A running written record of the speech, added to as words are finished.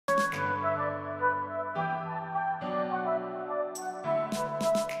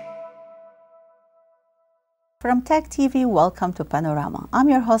From Tech TV, welcome to Panorama. I'm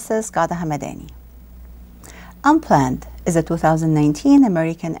your hostess, Ghada Hamadani. Unplanned is a 2019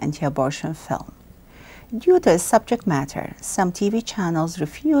 American anti-abortion film. Due to its subject matter, some TV channels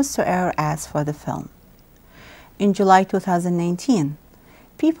refused to air ads for the film. In July 2019,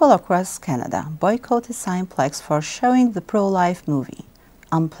 people across Canada boycotted Cineplex for showing the pro-life movie,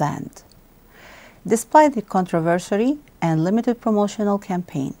 Unplanned. Despite the controversy and limited promotional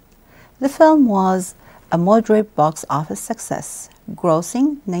campaign, the film was a moderate box office success,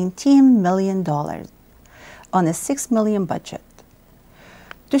 grossing $19 million on a $6 million budget.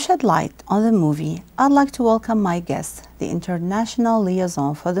 To shed light on the movie, I'd like to welcome my guest, the international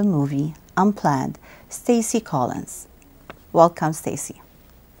liaison for the movie, Unplanned, Stacey Collins. Welcome, Stacey.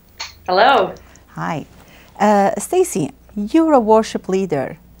 Hello. Hi. Stacey, you're a worship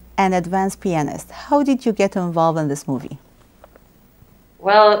leader and advanced pianist. How did you get involved in this movie?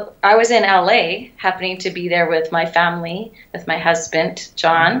 Well, I was in LA, happening to be there with my family, with my husband,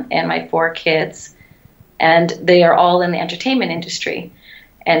 John, and my 4 kids. And they are all in the entertainment industry.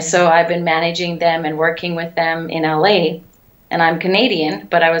 And so I've been managing them and working with them in LA. And I'm Canadian,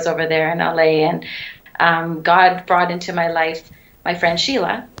 but I was over there in LA. And God brought into my life my friend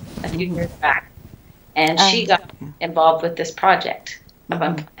Sheila a few years back. And she got involved with this project of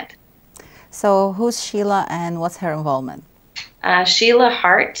Unplanned. So who's Sheila and what's her involvement? Sheila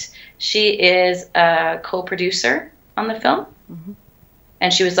Hart, she is a co-producer on the film,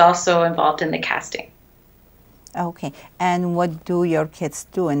 and she was also involved in the casting. Okay, and what do your kids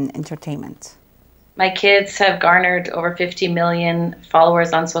do in entertainment? My kids have garnered over 50 million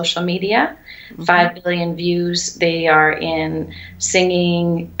followers on social media, 5 billion views. They are in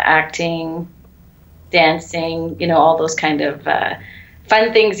singing, acting, dancing, you know, all those kind of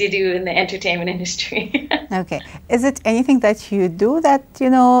fun things you do in the entertainment industry. Okay. Is it anything that you do that, you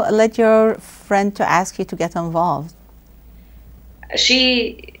know, led your friend to ask you to get involved?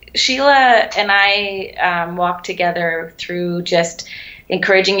 Sheila and I walked together through just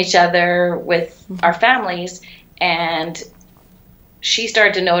encouraging each other with our families, and she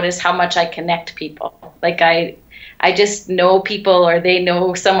started to notice how much I connect people. Like I just know people, or they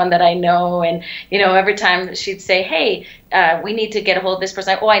know someone that I know, and you know, every time she'd say, "Hey, we need to get a hold of this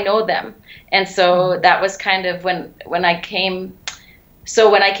person." Oh, I know them, and so that was kind of when I came. So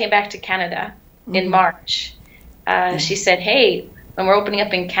when I came back to Canada in March, she said, "Hey, when we're opening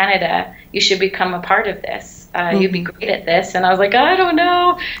up in Canada, you should become a part of this. You'd be great at this." And I was like, "I don't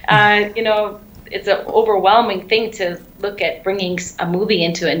know, you know." It's an overwhelming thing to look at bringing a movie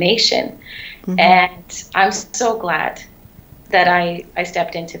into a nation. And I'm so glad that I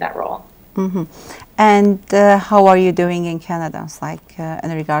stepped into that role. And how are you doing in Canada? It's like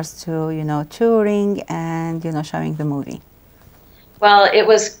in regards to, you know, touring and, you know, showing the movie. Well, it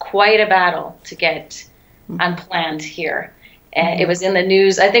was quite a battle to get Unplanned here. And it was in the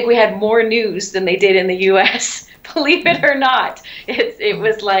news. I think we had more news than they did in the U.S., believe it or not. It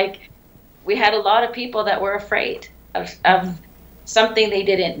was like, we had a lot of people that were afraid of something they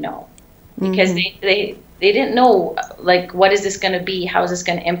didn't know, because they didn't know, like, what is this going to be? How is this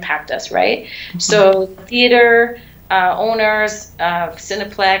going to impact us, right? So theater owners,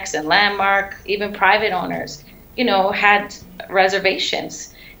 Cineplex and Landmark, even private owners, you know, had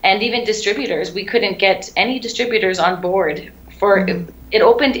reservations, and even distributors. We couldn't get any distributors on board for it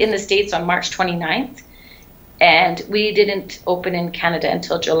opened in the States on March 29th. And we didn't open in Canada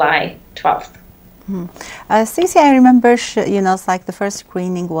until July 12th. Stacey, I remember, you know, it's like the first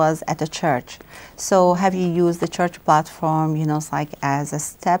screening was at a church. So have you used the church platform, you know, it's like as a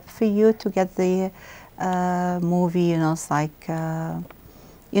step for you to get the movie, you know, it's like,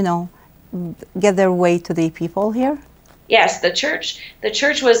 you know, get their way to the people here? Yes, the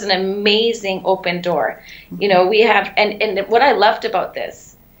church was an amazing open door. You know, we have, and what I loved about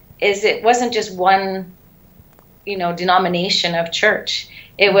this is it wasn't just one, you know, denomination of church.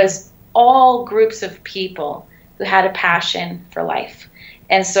 It was all groups of people who had a passion for life.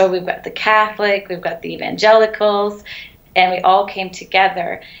 And so we've got the Catholic, we've got the evangelicals, and we all came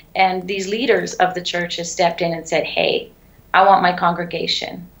together. And these leaders of the churches stepped in and said, "Hey, I want my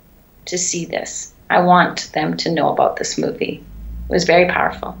congregation to see this. I want them to know about this movie." It was very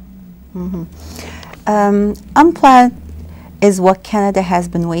powerful. Unplanned is what Canada has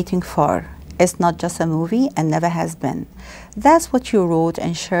been waiting for. It's not just a movie and never has been. That's what you wrote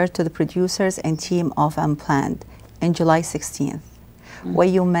and shared to the producers and team of Unplanned in July 16th. What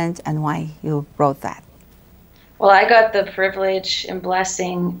you meant and why you wrote that. Well, I got the privilege and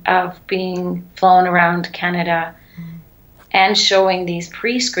blessing of being flown around Canada and showing these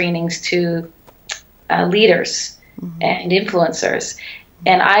pre-screenings to leaders and influencers.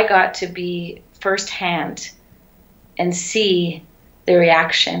 And I got to be firsthand and see the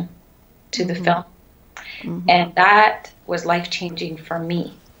reaction to the film. And that was life-changing for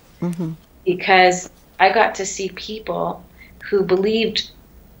me, because I got to see people who believed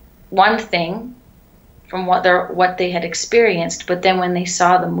one thing from what they had experienced, but then when they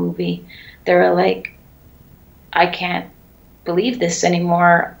saw the movie, they were like, I can't believe this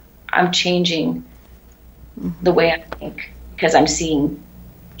anymore. I'm changing the way I think because I'm seeing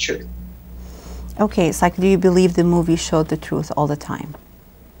truth. Okay, it's like, do you believe the movie showed the truth all the time?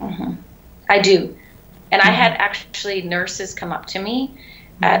 I do. And I had actually nurses come up to me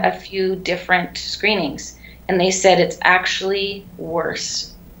at a few different screenings, and they said it's actually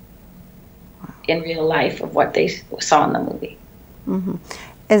worse in real life of what they saw in the movie.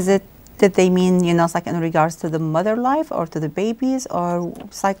 Did they mean, it's like in regards to the mother life or to the babies, or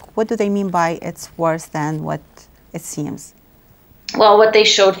it's like, what do they mean by it's worse than what it seems? Well, what they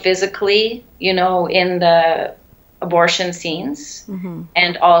showed physically, in the abortion scenes,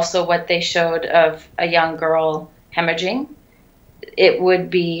 and also what they showed of a young girl hemorrhaging, it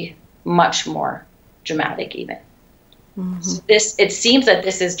would be much more dramatic even. So it seems that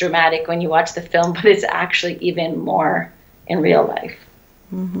this is dramatic when you watch the film, but it's actually even more in real life.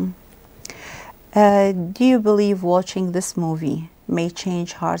 Do you believe watching this movie may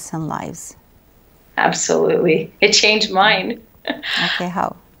change hearts and lives? Absolutely. It changed mine. Okay,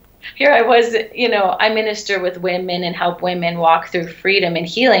 how? Here I was, I minister with women and help women walk through freedom and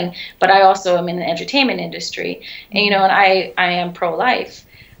healing, but I also am in the entertainment industry. And, and I am pro-life,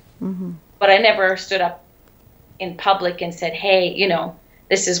 but I never stood up in public and said, hey,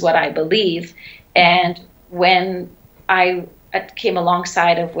 this is what I believe. And when I came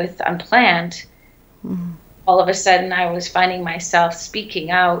alongside with Unplanned, all of a sudden I was finding myself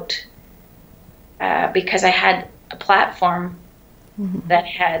speaking out because I had a platform that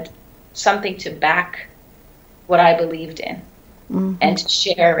had something to back what I believed in and to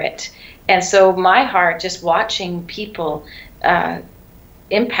share it. And so my heart, just watching people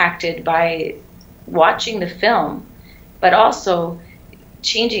impacted by watching the film, but also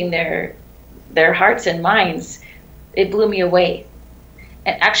changing their hearts and minds, it blew me away.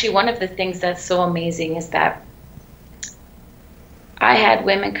 And actually, one of the things that's so amazing is that I had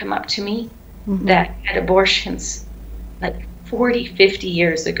women come up to me that had abortions like 40, 50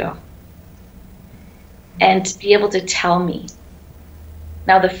 years ago. And to be able to tell me.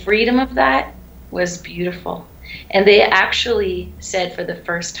 Now, the freedom of that was beautiful. And they actually said for the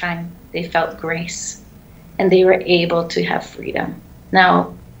first time they felt grace and they were able to have freedom.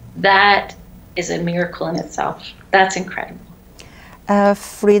 Now, that is a miracle in itself. That's incredible.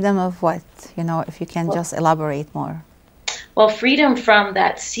 Freedom of what? If you can just elaborate more. Well, freedom from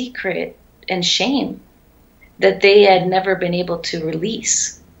that secret and shame that they had never been able to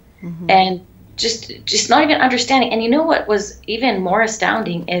release. And just not even understanding. And you know what was even more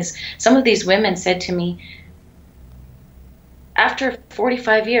astounding is some of these women said to me, after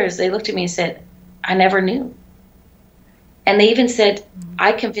 45 years, they looked at me and said, I never knew. And they even said,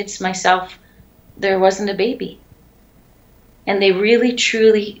 I convinced myself there wasn't a baby. And they really,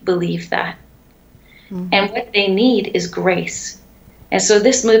 truly believe that. And what they need is grace. And so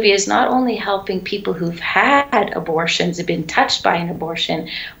this movie is not only helping people who've had abortions, have been touched by an abortion,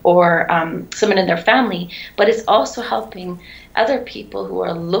 or someone in their family, but it's also helping other people who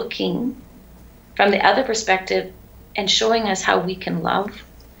are looking from the other perspective and showing us how we can love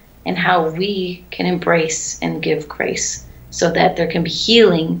and how we can embrace and give grace so that there can be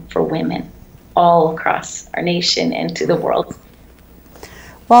healing for women all across our nation and to the world.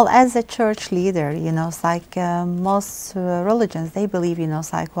 Well, as a church leader, it's like most religions, they believe,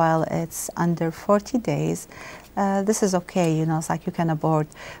 it's like while it's under 40 days, this is okay, it's like you can abort.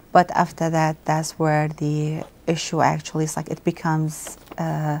 But after that, that's where the issue actually is like it becomes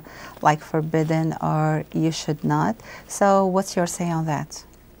like forbidden or you should not. So what's your say on that?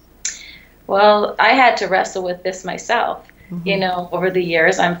 Well, I had to wrestle with this myself, over the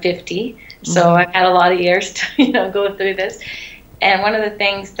years. I'm 50, so I've had a lot of years to, go through this. And one of the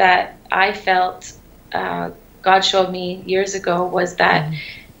things that I felt God showed me years ago was that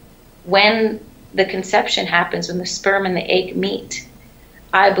when the conception happens, when the sperm and the egg meet,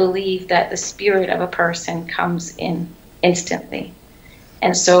 I believe that the spirit of a person comes in instantly.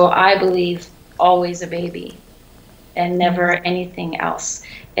 And so I believe always a baby and never anything else.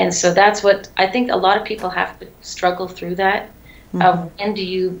 And so that's what I think a lot of people have to struggle through that. Of when do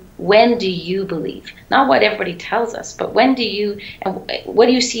you believe? Not what everybody tells us, but when do you, and what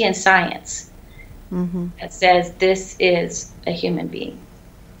do you see in science that says this is a human being?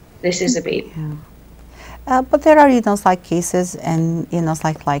 This is a baby. But there are, like cases and,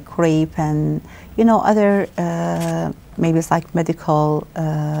 like rape and, other, maybe it's like medical,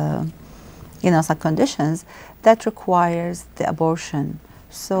 it's like conditions that requires the abortion.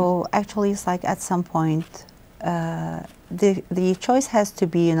 So actually it's like at some point, the choice has to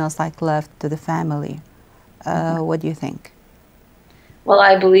be, it's like left to the family. What do you think? Well,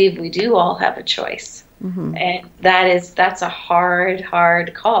 I believe we do all have a choice. And that's a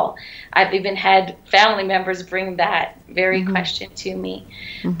hard call. I've even had family members bring that very question to me.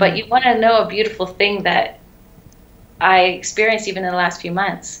 But you want to know a beautiful thing that I experienced even in the last few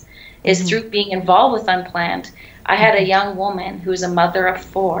months is through being involved with Unplanned. I had a young woman who's a mother of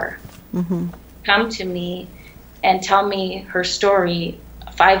 4 come to me and tell me her story.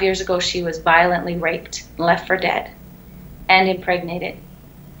 5 years ago, she was violently raped and left for dead and impregnated.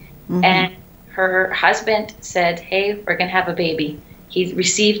 And her husband said, hey, we're going to have a baby. He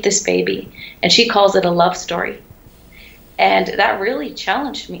received this baby. And she calls it a love story. And that really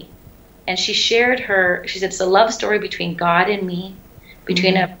challenged me. And she shared she said, it's a love story between God and me,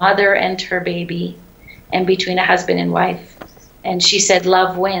 between a mother and her baby, and between a husband and wife. And she said,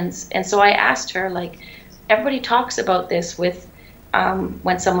 love wins. And so I asked her, like, everybody talks about this with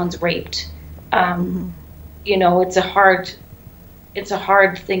when someone's raped. It's a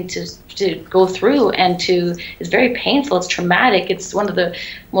hard thing to go through, and it's very painful. It's traumatic. It's one of the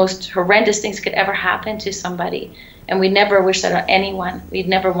most horrendous things that could ever happen to somebody. And we never wish that on anyone. We'd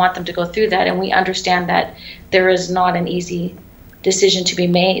never want them to go through that. And we understand that there is not an easy decision to be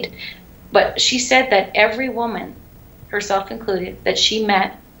made. But she said that every woman, herself included, that she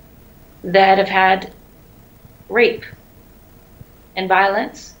met that have had rape and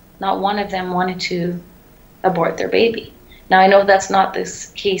violence, not one of them wanted to abort their baby. Now, I know that's not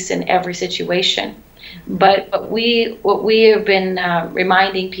the case in every situation, but what we have been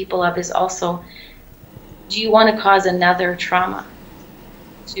reminding people of is also, do you want to cause another trauma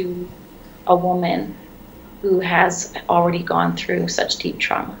to a woman who has already gone through such deep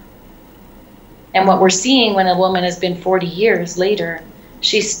trauma? And what we're seeing when a woman has been 40 years later,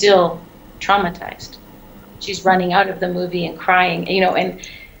 she's still traumatized. She's running out of the movie and crying, and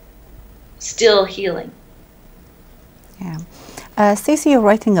still healing. Yeah. Stacey, you're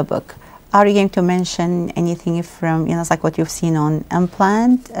writing a book. Are you going to mention anything from, like what you've seen on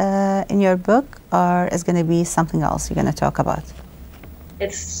Unplanned in your book, or is going to be something else you're going to talk about?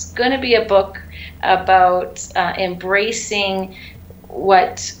 It's going to be a book about embracing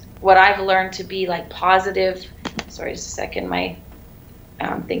what I've learned to be like positive. Sorry, just a second. My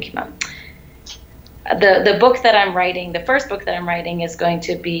thinking about the book that I'm writing. The first book that I'm writing is going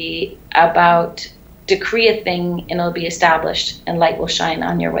to be about decree a thing and it'll be established and light will shine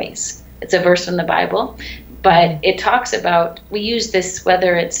on your ways. It's a verse from the Bible, but it talks about, we use this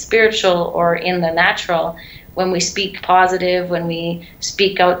whether it's spiritual or in the natural, when we speak positive, when we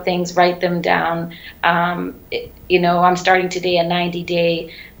speak out things, write them down. I'm starting today a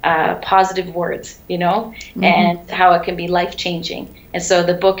 90-day positive words, and how it can be life-changing. And so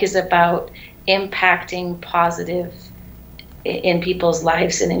the book is about impacting positive in people's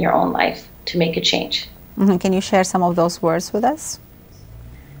lives and in your own life to make a change. Can you share some of those words with us?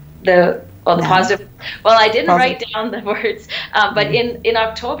 The positive. Well, I didn't write down the words, but in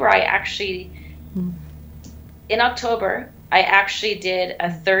October, I actually did a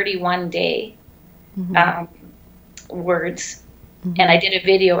 31-day words, and I did a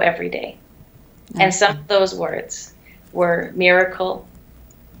video every day. And some of those words were miracle,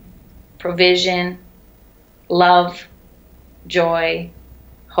 provision, love, joy,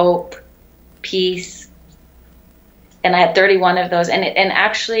 hope, peace. And I had 31 of those, and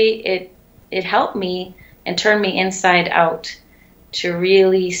actually it helped me and turned me inside out to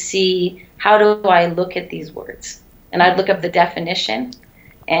really see, how do I look at these words? And I'd look up the definition,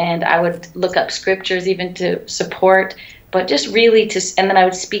 and I would look up scriptures even to support, but just really and then I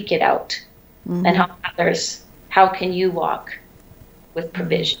would speak it out and help others. How can you walk with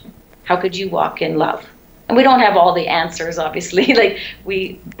provision? How could you walk in love? And we don't have all the answers, obviously,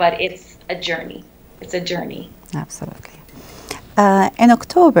 but it's a journey. It's a journey. Absolutely. In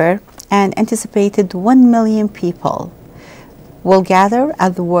October, an anticipated 1 million people will gather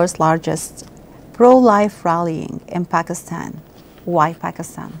at the world's largest pro-life rallying in Pakistan. Why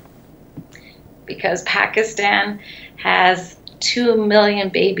Pakistan? Because Pakistan has 2 million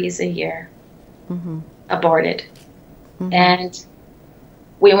babies a year aborted. And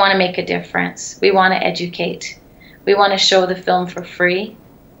we want to make a difference. We want to educate. We want to show the film for free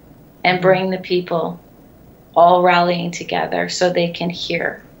and bring the people all rallying together so they can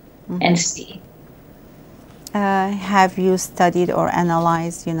hear and see. Have you studied or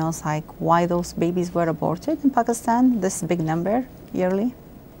analyzed, it's like why those babies were aborted in Pakistan, this big number yearly?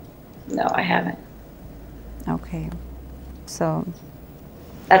 No, I haven't. Okay. So.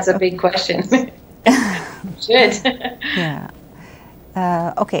 That's a big question. Should. Yeah.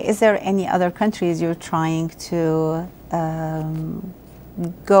 Okay. Is there any other countries you're trying to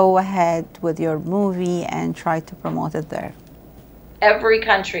go ahead with your movie and try to promote it there? Every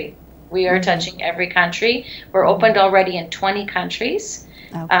country. We are touching every country. We're opened already in 20 countries,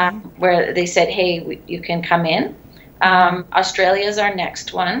 where they said, hey, you can come in. Australia is our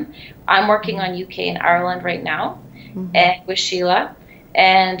next one. I'm working on UK and Ireland right now, and with Sheila,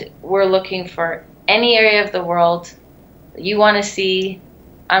 and we're looking for any area of the world you want to see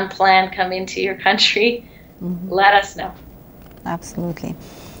Unplanned come into your country. Let us know. Absolutely.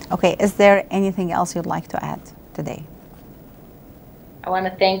 Okay, is there anything else you'd like to add today? I want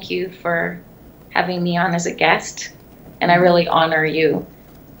to thank you for having me on as a guest, and I really honor you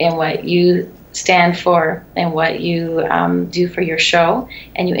in what you stand for and what you do for your show,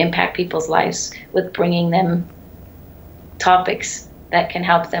 and you impact people's lives with bringing them topics that can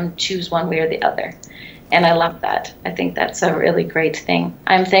help them choose one way or the other. And I love that. I think that's a really great thing.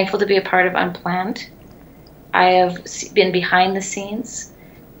 I'm thankful to be a part of Unplanned. I have been behind the scenes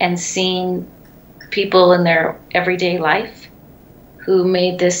and seen people in their everyday life who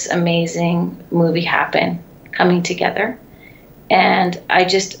made this amazing movie happen, coming together. And I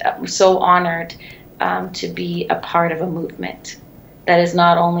just am so honored to be a part of a movement that is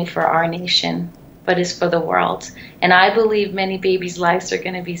not only for our nation, but is for the world. And I believe many babies' lives are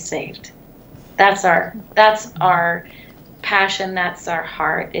going to be saved. That's our passion, that's our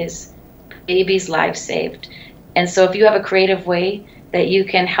heart, is babies' lives saved. And so if you have a creative way that you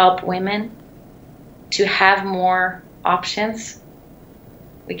can help women to have more options,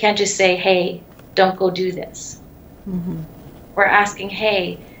 we can't just say, hey, don't go do this. We're asking,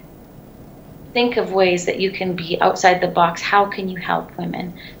 hey, think of ways that you can be outside the box. How can you help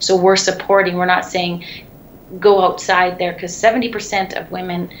women? So we're supporting. We're not saying go outside there, because 70% of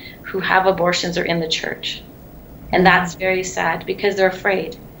women who have abortions are in the church. And that's very sad because they're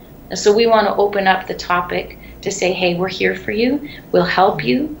afraid. And so we want to open up the topic to say, hey, we're here for you. We'll help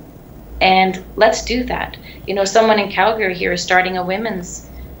you. And let's do that. Someone in Calgary here is starting a women's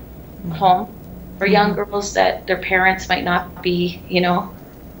home for young girls that their parents might not be,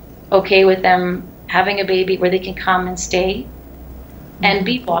 okay with them having a baby, where they can come and stay and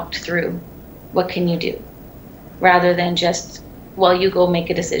be walked through. What can you do? Rather than just, well, you go make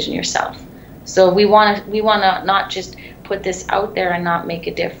a decision yourself. So we want to not just put this out there and not make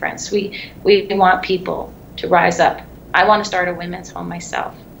a difference. We want people to rise up. I want to start a women's home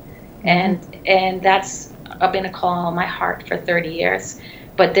myself. And that's been a call on my heart for 30 years.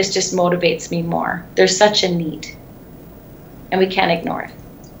 But this just motivates me more. There's such a need, and we can't ignore it.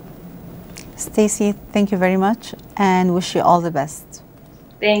 Stacey, thank you very much, and wish you all the best.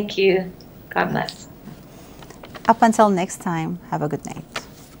 Thank you. God bless. Up until next time, have a good night.